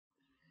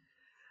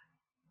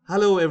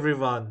Hello,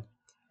 everyone.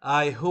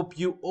 I hope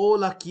you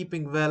all are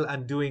keeping well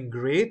and doing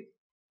great.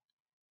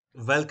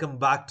 Welcome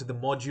back to the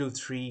Module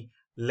 3,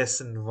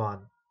 Lesson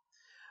 1.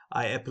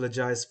 I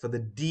apologize for the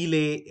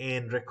delay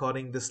in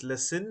recording this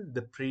lesson.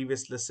 The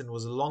previous lesson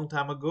was a long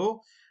time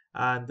ago,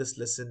 and this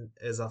lesson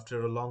is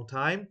after a long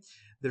time.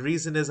 The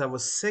reason is I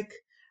was sick,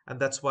 and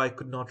that's why I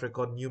could not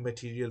record new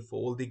material for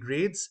all the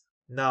grades.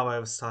 Now I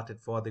have started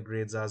for other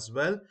grades as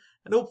well,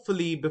 and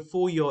hopefully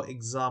before your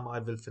exam, I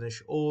will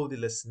finish all the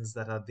lessons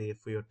that are there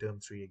for your Term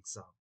 3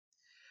 exam.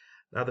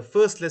 Now, the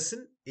first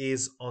lesson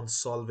is on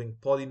solving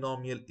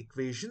polynomial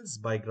equations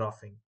by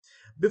graphing.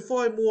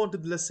 Before I move on to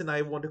the lesson,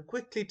 I want to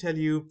quickly tell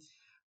you,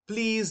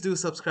 please do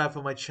subscribe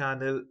for my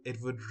channel.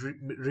 It would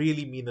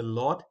really mean a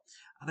lot.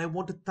 And I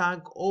want to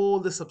thank all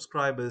the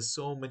subscribers,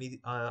 so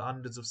many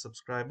hundreds of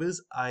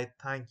subscribers. I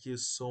thank you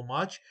so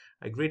much.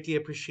 I greatly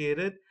appreciate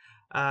it.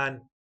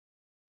 And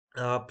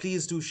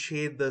please do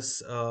share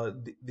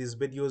these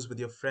videos with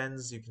your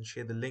friends. You can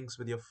share the links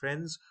with your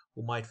friends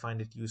who might find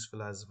it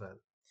useful as well.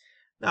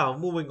 Now,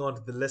 moving on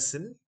to the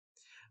lesson,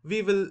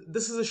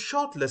 this is a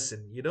short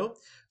lesson,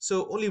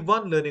 so only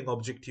one learning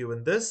objective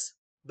in this,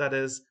 that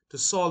is to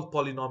solve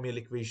polynomial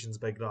equations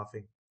by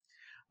graphing.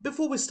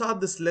 Before we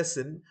start this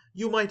lesson,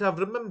 you might have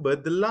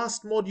remembered the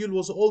last module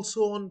was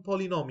also on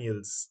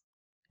polynomials.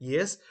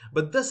 Yes,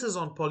 but this is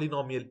on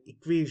polynomial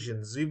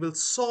equations. We will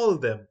solve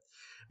them.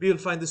 We will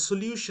find the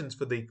solutions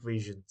for the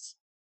equations.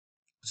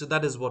 So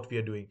that is what we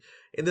are doing.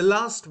 In the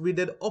last, we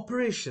did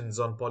operations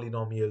on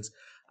polynomials,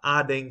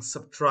 adding,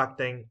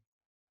 subtracting,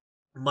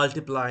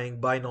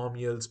 multiplying,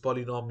 binomials,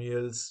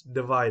 polynomials,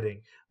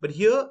 dividing. But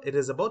here it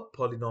is about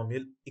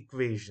polynomial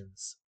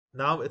equations.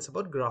 Now it's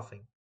about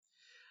graphing.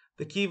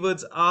 The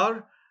keywords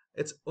are,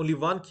 it's only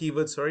one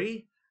keyword,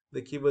 sorry.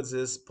 The keywords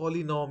is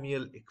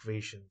polynomial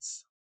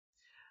equations.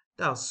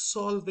 Now,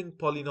 solving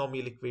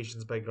polynomial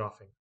equations by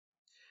graphing.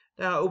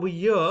 Now, over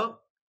here,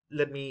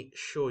 let me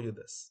show you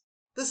this.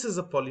 This is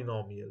a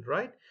polynomial,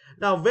 right?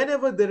 Now,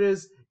 whenever there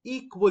is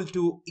equal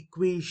to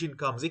equation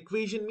comes,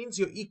 equation means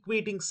you're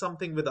equating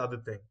something with other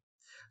thing.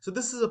 So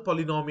this is a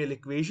polynomial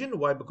equation.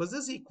 Why? Because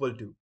this is equal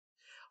to.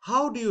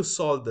 How do you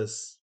solve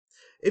this?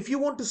 If you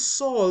want to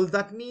solve,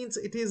 that means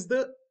it is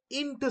the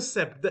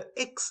intercept, the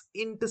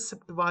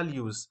x-intercept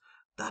values.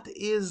 That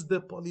is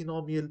the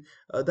polynomial,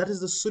 that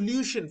is the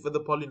solution for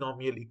the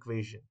polynomial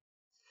equation.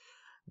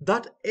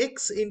 That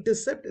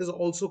x-intercept is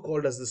also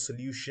called as the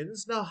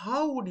solutions. Now,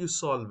 how would you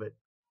solve it?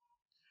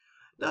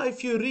 Now,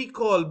 if you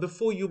recall,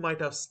 before you might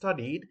have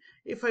studied,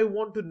 if I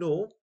want to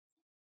know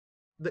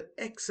the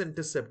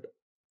x-intercept,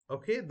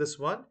 okay, this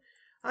one,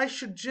 I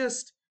should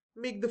just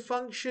make the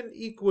function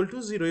equal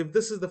to 0. If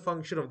this is the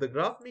function of the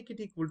graph, make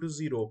it equal to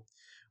 0.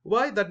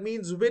 Why? That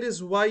means where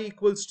is y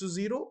equals to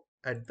 0?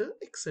 At the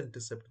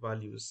x-intercept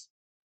values.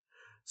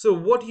 So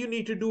what you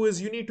need to do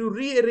is you need to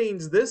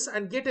rearrange this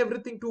and get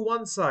everything to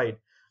one side.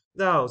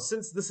 Now,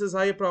 since this is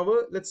higher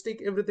power, let's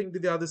take everything to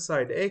the other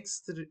side.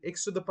 X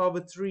to the power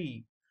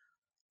 3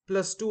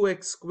 plus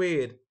 2x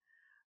squared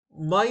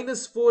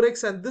minus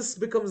 4x, and this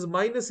becomes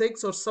minus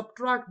x, or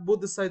subtract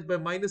both the sides by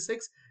minus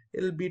x.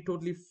 It'll be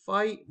totally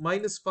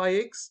minus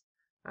 5x,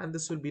 and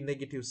this will be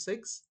negative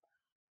 6.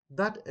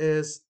 That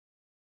is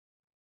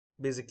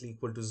basically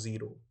equal to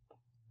 0.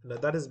 Now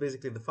that is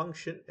basically the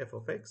function f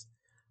of x.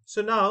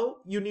 So now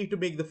you need to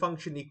make the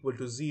function equal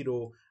to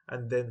 0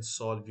 and then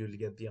solve. You'll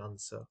get the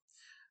answer.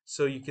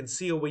 So you can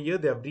see over here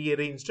they have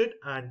rearranged it,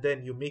 and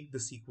then you make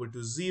this equal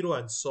to 0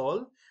 and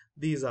solve.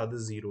 These are the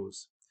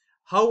zeros.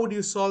 How would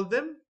you solve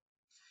them?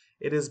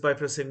 It is by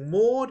pressing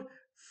mod,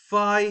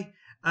 phi,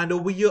 and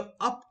over here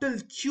up till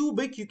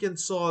cubic you can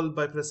solve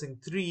by pressing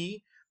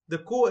 3. The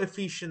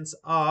coefficients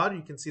are,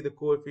 you can see the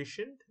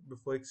coefficient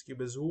before x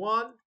cube is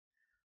 1,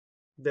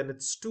 then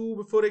it's 2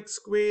 before x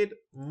squared,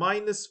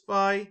 minus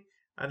phi,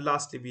 and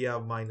lastly we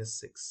have minus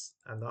 6.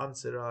 And the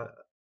answer are,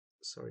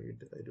 sorry,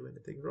 did I do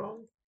anything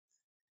wrong?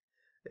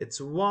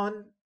 It's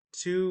 1,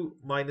 2,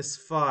 minus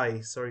phi.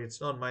 Sorry, it's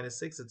not minus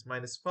 6, it's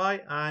minus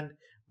phi and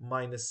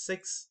minus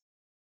 6.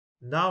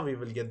 Now we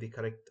will get the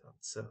correct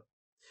answer.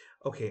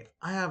 Okay,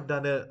 I have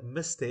done a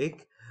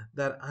mistake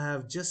that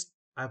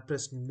I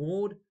pressed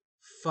mod,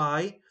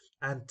 phi,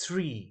 and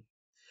 3.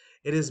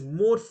 It is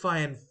mod, phi,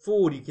 and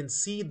 4. You can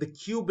see the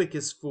cubic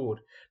is 4.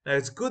 Now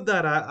it's good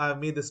that I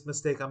made this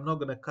mistake. I'm not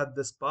going to cut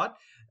this part.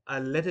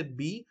 I'll let it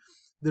be.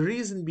 The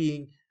reason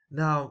being,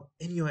 now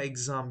in your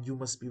exam, you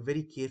must be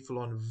very careful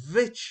on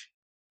which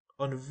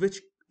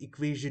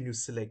equation you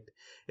select.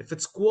 If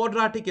it's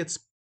quadratic, it's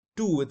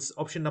 2. It's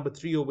option number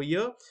 3 over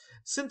here.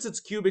 Since it's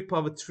cubic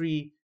power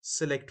 3,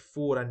 select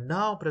 4 and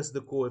now press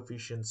the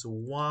coefficients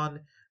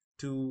 1,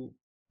 2,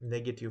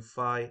 negative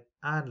 5,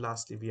 and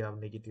lastly we have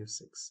negative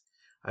 6.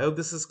 I hope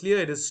this is clear.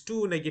 It is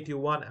 2, negative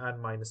 1,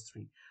 and minus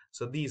 3.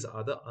 So these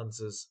are the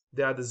answers.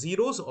 They are the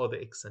zeros or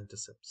the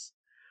x-intercepts.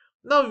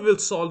 Now we will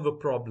solve a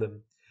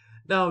problem.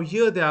 Now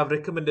here they have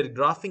recommended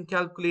graphing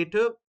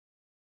calculator,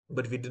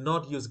 but we do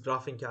not use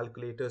graphing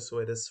calculator, so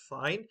it is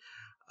fine.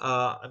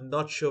 I'm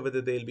not sure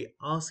whether they'll be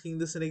asking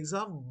this in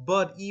exam,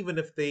 but even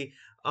if they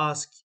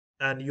ask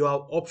and you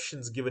have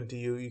options given to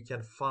you, you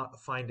can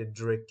find it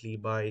directly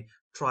by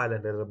trial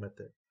and error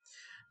method.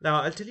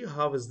 Now, I'll tell you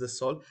how is this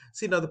solved.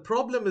 See, now the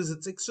problem is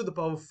it's x to the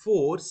power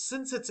 4.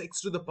 Since it's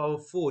x to the power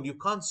 4, you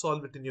can't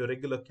solve it in your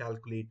regular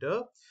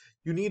calculator.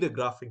 You need a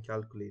graphing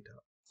calculator.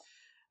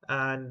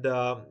 And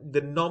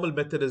the normal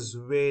method is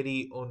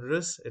very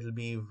onerous. It'll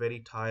be very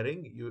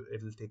tiring.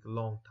 It'll take a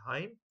long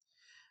time.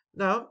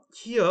 Now,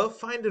 here,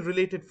 find a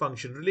related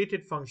function.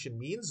 Related function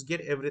means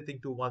get everything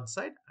to one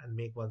side and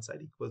make one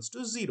side equals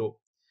to 0.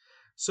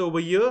 So over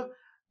here,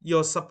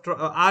 you're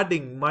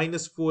adding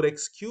minus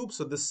 4x cubed.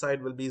 So this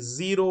side will be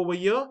 0 over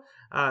here.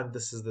 And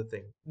this is the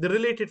thing. The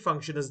related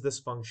function is this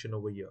function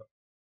over here.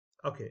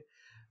 Okay.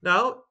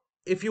 Now,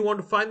 if you want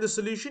to find the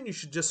solution, you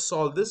should just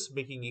solve this,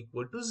 making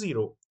equal to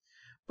 0.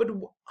 But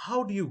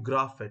how do you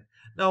graph it?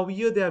 Now, over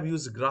here, they have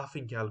used a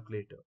graphing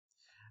calculator.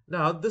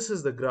 Now, this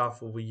is the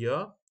graph over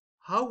here.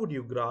 How would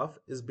you graph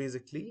is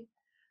basically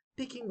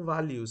taking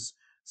values.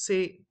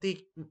 Say,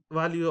 take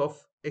value of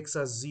x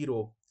as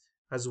 0,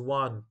 as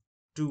 1,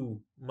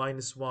 2,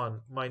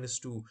 -1,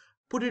 -2.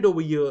 Put it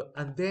over here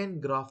and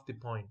then graph the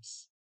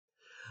points.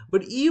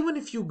 But even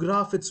if you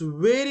graph, it's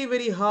very,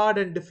 very hard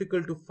and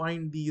difficult to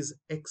find these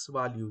x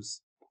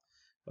values.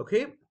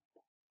 Okay?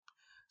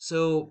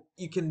 So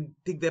you can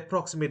take the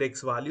approximate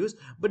x values.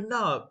 But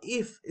now,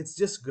 if it's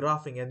just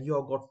graphing and you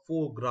have got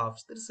 4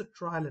 graphs, there is a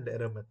trial and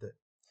error method.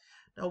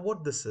 Now,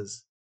 what this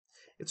is?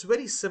 It's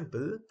very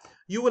simple.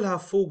 You will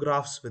have 4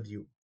 graphs with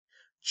you.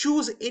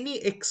 Choose any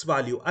x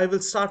value. I will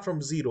start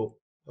from 0.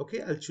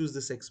 Okay, I'll choose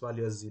this x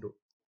value as 0.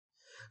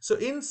 So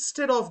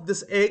instead of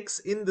this x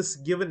in this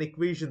given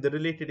equation, the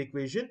related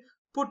equation,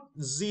 put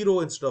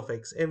 0 instead of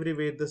x.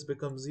 Everywhere this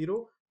becomes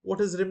 0.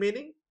 What is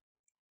remaining?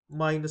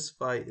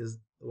 -5 is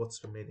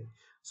what's remaining.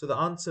 So the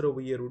answer over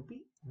here would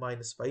be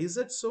 -5. Is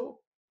it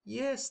so?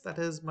 Yes, that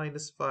is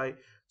 -5.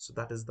 So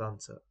that is the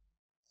answer.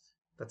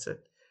 That's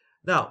it.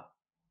 Now,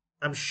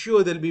 I'm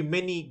sure there'll be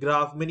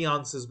many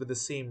answers with the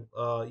same,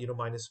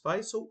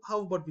 -5. So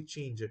how about we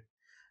change it?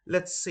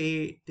 Let's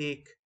say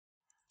take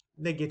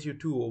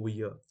 -2 over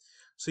here.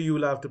 So you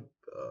will have to,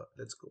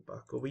 let's go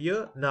back over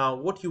here. Now,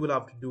 what you will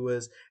have to do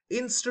is,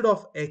 instead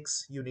of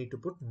x, you need to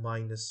put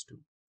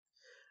 -2.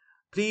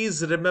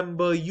 Please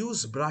remember,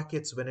 use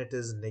brackets when it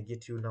is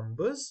negative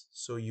numbers,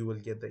 so you will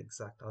get the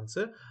exact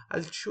answer.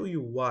 I'll show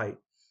you why.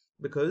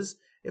 Because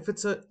if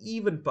it's an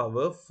even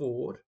power,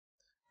 4,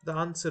 the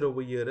answer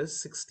over here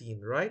is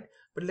 16, right?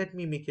 But let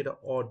me make it an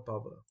odd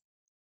power.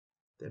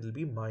 That will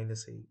be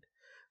 -8.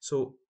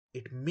 So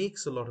it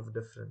makes a lot of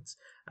difference.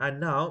 And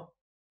now,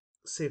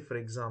 say for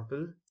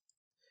example,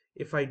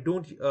 if I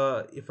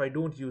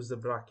don't use the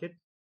bracket,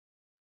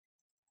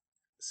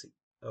 see,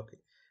 okay,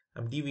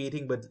 I'm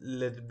deviating, but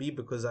let it be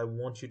because I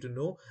want you to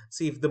know.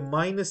 See, if the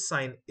minus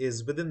sign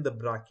is within the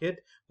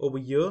bracket over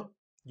here,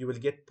 you will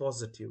get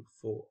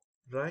 +4,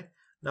 right?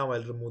 Now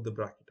I'll remove the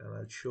bracket and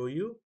I'll show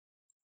you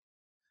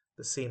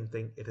the same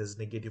thing. It is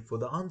 -4.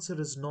 The answer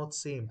is not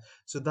same.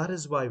 So that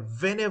is why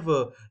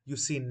whenever you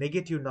see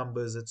negative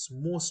numbers, it's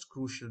most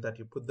crucial that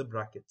you put the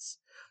brackets.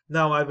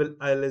 Now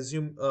I'll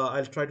assume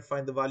I'll try to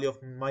find the value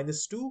of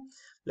 -2.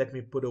 Let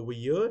me put over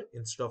here,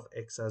 instead of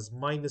x as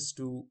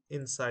 -2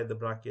 inside the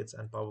brackets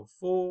and power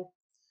 4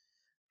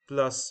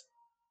 plus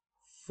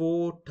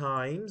 4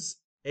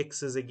 times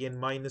x is again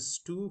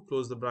 -2,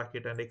 close the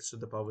bracket, and x to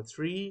the power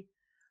 3.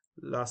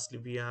 Lastly,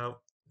 we have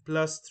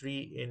plus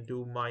 3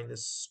 into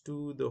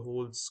 -2 the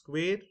whole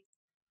square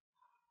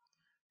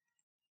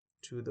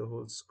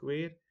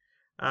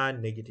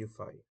and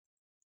 -5.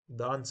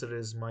 The answer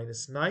is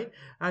 -9.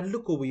 And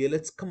look over here,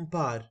 let's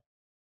compare.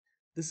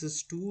 This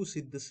is 2.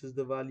 See, this is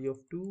the value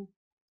of 2.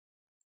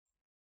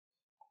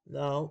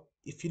 Now,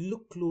 if you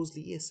look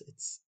closely, yes,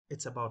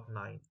 it's about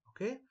 9.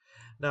 Okay.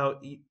 Now,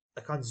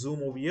 I can't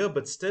zoom over here,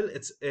 but still,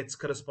 it's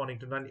corresponding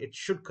to 9. It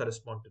should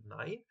correspond to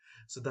 9.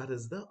 So that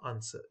is the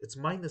answer. It's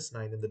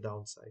 -9 in the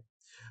downside.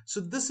 So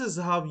this is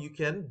how you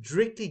can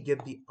directly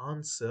get the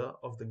answer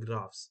of the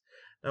graphs.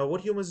 Now,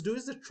 what you must do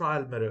is the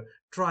trial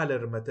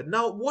error method.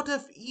 Now, what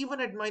if even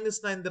at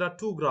 -9 there are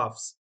 2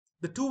 graphs?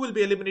 The 2 will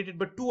be eliminated,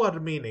 but 2 are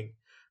remaining.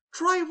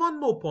 Try one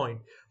more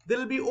point. There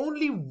will be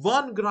only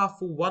one graph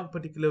for one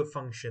particular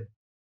function.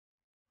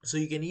 So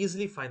you can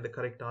easily find the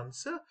correct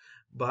answer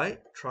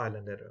by trial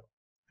and error.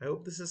 I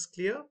hope this is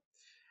clear.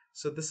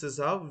 So this is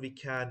how we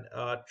can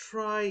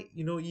try,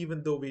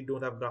 even though we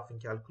don't have graphing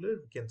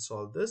calculator, we can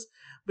solve this.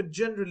 But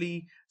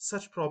generally,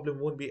 such problem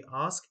won't be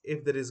asked.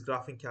 If there is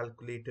graphing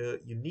calculator,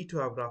 you need to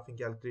have graphing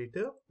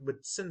calculator.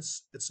 But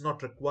since it's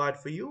not required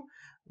for you,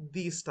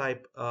 these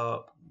type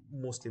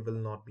mostly will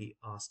not be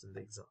asked in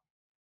the exam.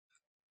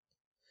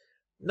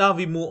 Now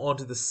we move on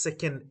to the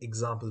second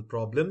example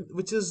problem,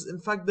 which is in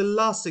fact the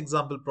last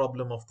example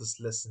problem of this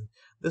lesson.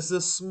 This is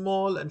a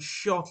small and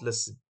short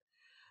lesson.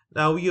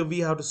 Now here we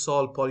have to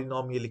solve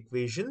polynomial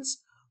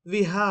equations.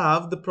 We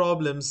have the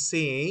problem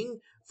saying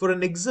for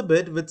an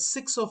exhibit with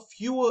 6 or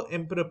fewer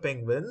emperor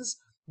penguins,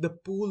 the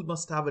pool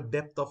must have a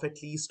depth of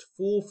at least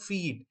 4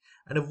 feet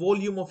and a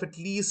volume of at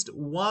least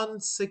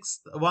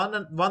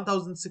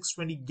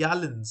 1,620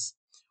 gallons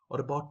or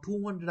about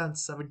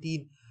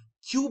 217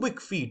 cubic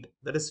feet,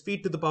 that is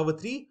feet to the power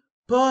 3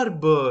 per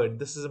bird.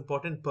 This is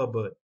important, per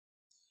bird.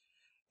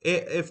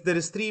 If there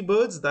is 3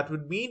 birds, that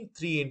would mean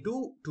 3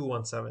 into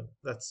 217.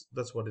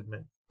 That's what it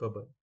meant, per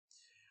bird.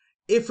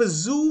 If a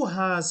zoo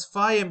has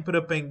 5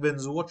 emperor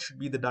penguins, what should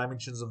be the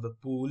dimensions of the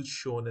pool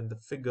shown in the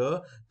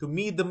figure to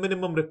meet the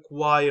minimum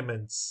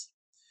requirements?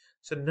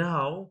 So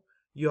now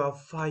you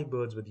have 5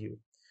 birds with you.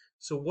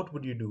 So what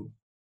would you do?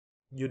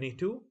 You need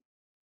to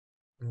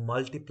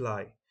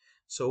multiply.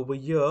 So over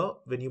here,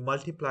 when you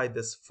multiply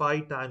this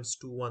 5 times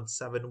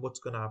 217, what's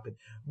going to happen?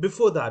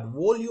 Before that,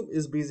 volume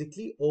is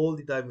basically all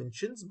the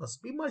dimensions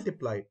must be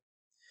multiplied.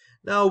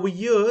 Now over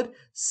here,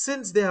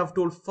 since they have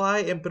told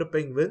 5 emperor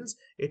penguins,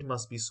 it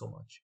must be so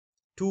much.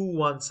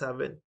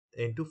 217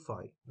 into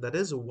 5. That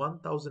is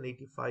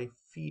 1085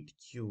 feet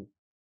cube.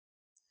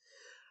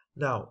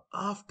 Now,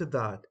 after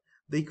that,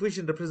 the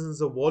equation represents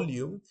the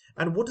volume.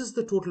 And what is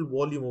the total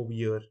volume over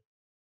here?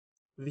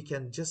 We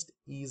can just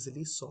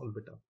easily solve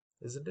it up,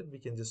 isn't it? We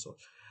can just solve.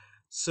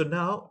 So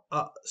now,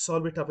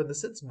 solve it up in the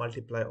sense,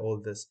 multiply all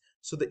this.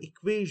 So the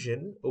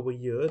equation over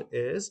here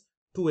is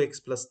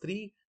 2x plus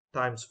 3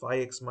 times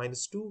 5x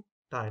minus 2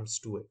 times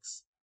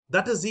 2x.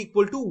 That is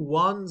equal to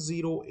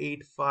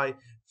 1085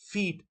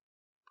 feet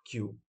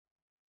cube.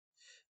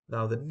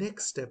 Now the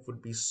next step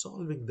would be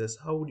solving this.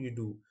 How would you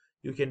do?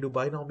 You can do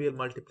binomial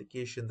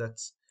multiplication.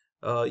 That's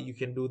you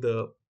can do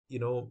the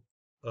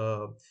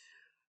uh,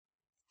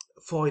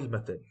 FOIL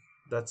method.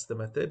 That's the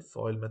method,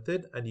 FOIL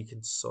method, and you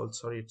can solve.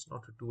 Sorry, it's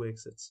not a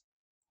 2x. It's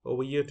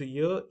over here to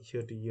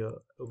here to here,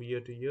 over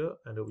here to here,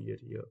 and over here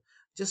to here.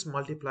 Just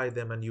multiply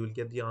them, and you will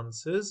get the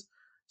answers.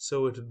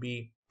 So it would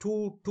be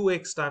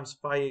 2x times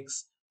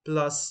 5x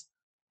plus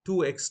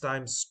 2x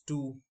times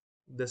 2,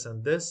 this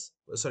and this.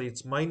 Sorry,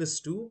 it's minus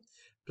 2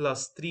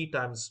 plus 3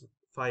 times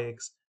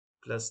 5x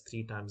plus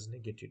 3 times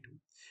negative 2.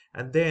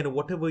 And then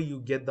whatever you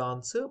get the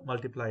answer,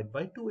 multiplied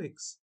by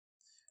 2x.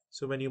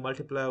 So when you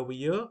multiply over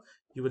here,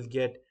 you will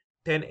get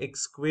 10x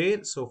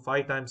squared. So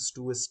 5 times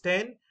 2 is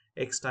 10.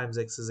 X times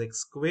x is x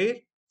squared.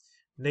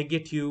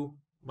 Negative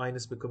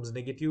minus becomes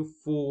negative.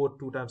 4,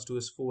 2 times 2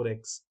 is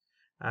 4x.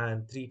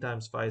 And 3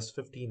 times 5 is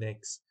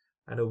 15x.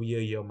 And over here,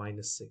 you have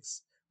minus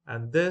 6.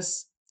 And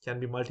this can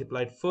be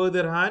multiplied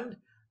further hand.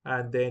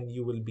 And then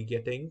you will be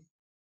getting,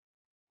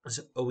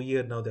 so over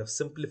here now they have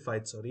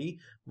simplified, sorry,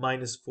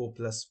 minus 4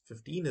 plus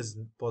 15 is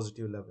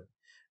positive 11.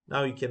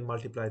 Now you can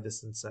multiply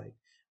this inside.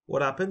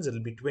 What happens? It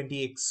will be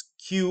 20x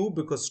cube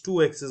because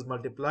 2x is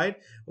multiplied.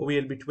 Over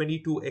here will be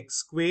 22x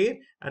squared.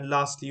 And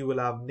lastly, you will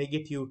have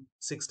negative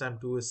 6 times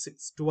 2 is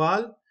 6,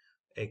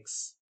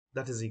 12x.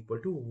 That is equal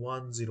to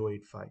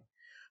 1085.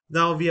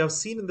 Now we have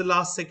seen in the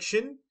last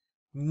section,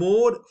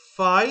 mode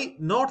 5,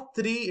 not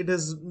 3, it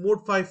is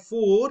mode 5,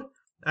 4.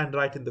 And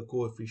write in the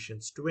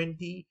coefficients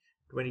 20,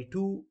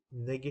 22,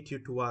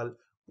 negative 12.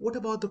 What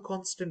about the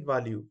constant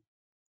value?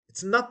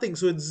 It's nothing,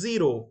 so it's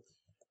 0.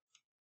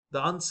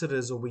 The answer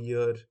is over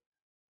here.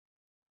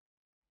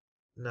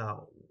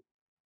 Now,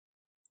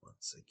 1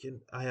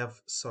 second. I have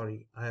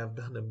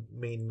done a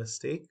main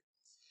mistake.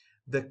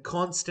 The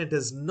constant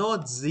is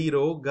not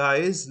 0,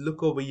 guys.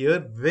 Look over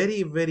here.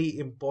 Very, very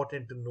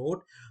important to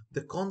note.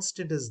 The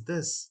constant is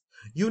this.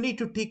 You need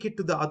to take it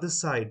to the other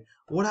side.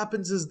 What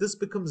happens is this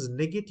becomes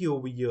negative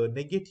over here.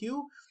 Negative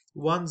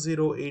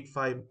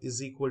 1085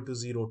 is equal to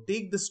 0.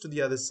 Take this to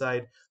the other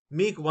side.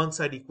 Make one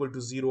side equal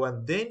to 0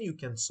 and then you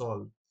can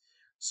solve.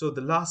 So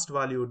the last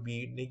value would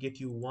be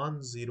negative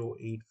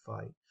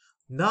 1085.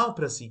 Now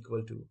press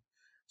equal to.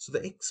 So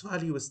the x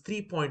value is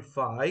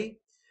 3.5.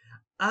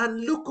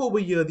 And look over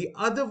here, the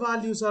other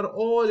values are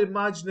all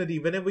imaginary.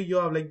 Whenever you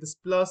have like this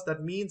plus,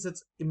 that means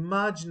it's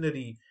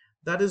imaginary.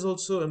 That is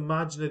also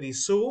imaginary.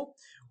 So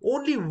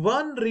only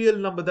one real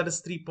number, that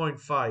is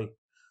 3.5.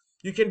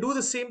 You can do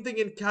the same thing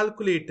in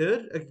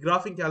calculator, a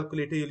graphing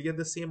calculator, you'll get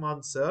the same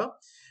answer.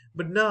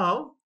 But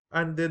now,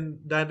 and then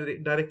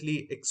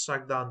directly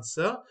extract the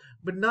answer.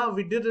 But now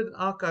we did it in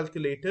our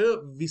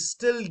calculator, we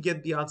still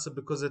get the answer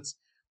because it's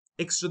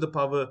x to the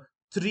power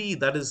 3,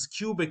 that is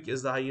cubic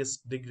is the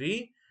highest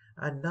degree.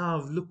 And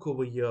now look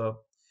over here.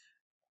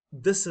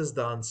 This is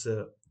the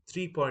answer,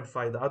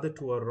 3.5. The other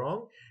two are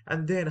wrong.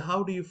 And then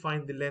how do you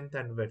find the length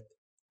and width?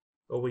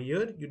 Over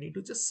here, you need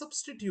to just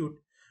substitute.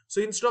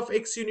 So instead of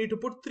x, you need to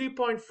put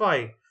 3.5.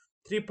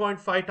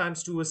 3.5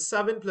 times 2 is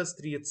 7 plus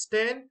 3, it's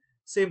 10.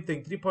 Same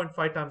thing,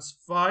 3.5 times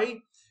 5.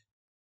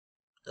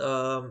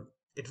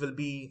 It will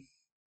be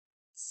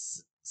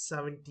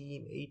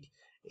 17,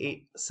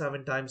 8,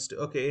 7 times 2.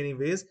 Okay,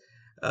 anyways,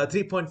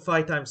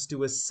 3.5 times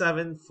 2 is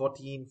 7,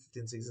 14,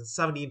 15, 16,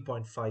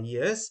 17.5.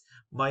 Yes,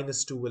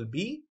 minus 2 will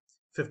be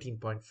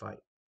 15.5.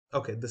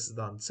 Okay, this is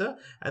the answer.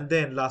 And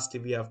then lastly,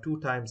 we have 2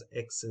 times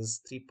x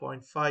is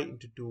 3.5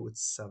 into 2,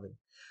 it's 7.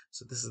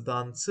 So this is the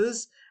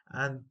answers.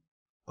 And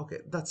okay,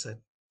 that's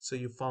it. So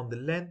you found the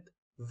length,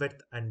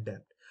 width, and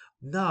depth.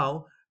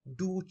 Now,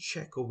 do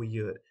check over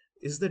here.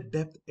 Is the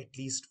depth at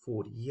least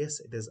 4? Yes,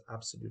 it is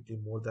absolutely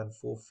more than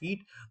 4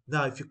 feet.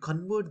 Now, if you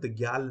convert the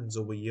gallons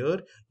over here,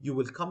 you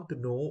will come to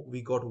know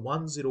we got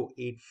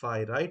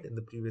 1085, right, in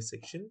the previous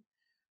section.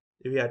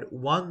 We had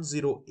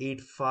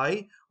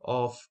 1085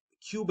 of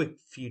cubic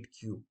feet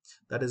cube.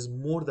 That is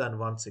more than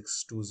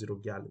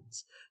 1620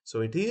 gallons.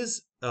 So it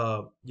is,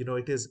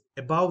 it is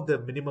above the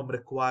minimum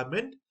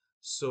requirement.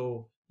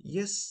 So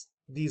yes,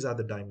 these are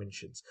the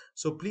dimensions.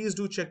 So please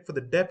do check for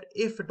the depth.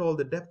 If at all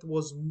the depth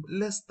was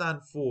less than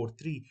 4,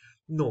 3,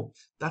 no,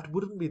 that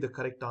wouldn't be the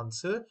correct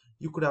answer.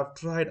 You could have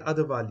tried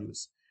other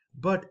values.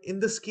 But in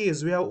this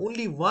case, we have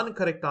only one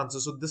correct answer.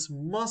 So this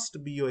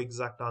must be your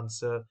exact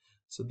answer.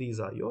 So these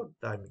are your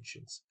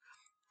dimensions.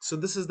 So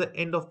this is the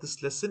end of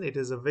this lesson. It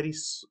is a very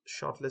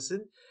short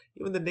lesson.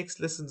 Even the next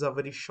lessons are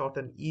very short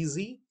and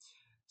easy.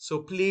 So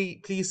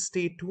please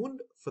stay tuned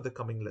for the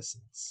coming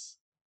lessons.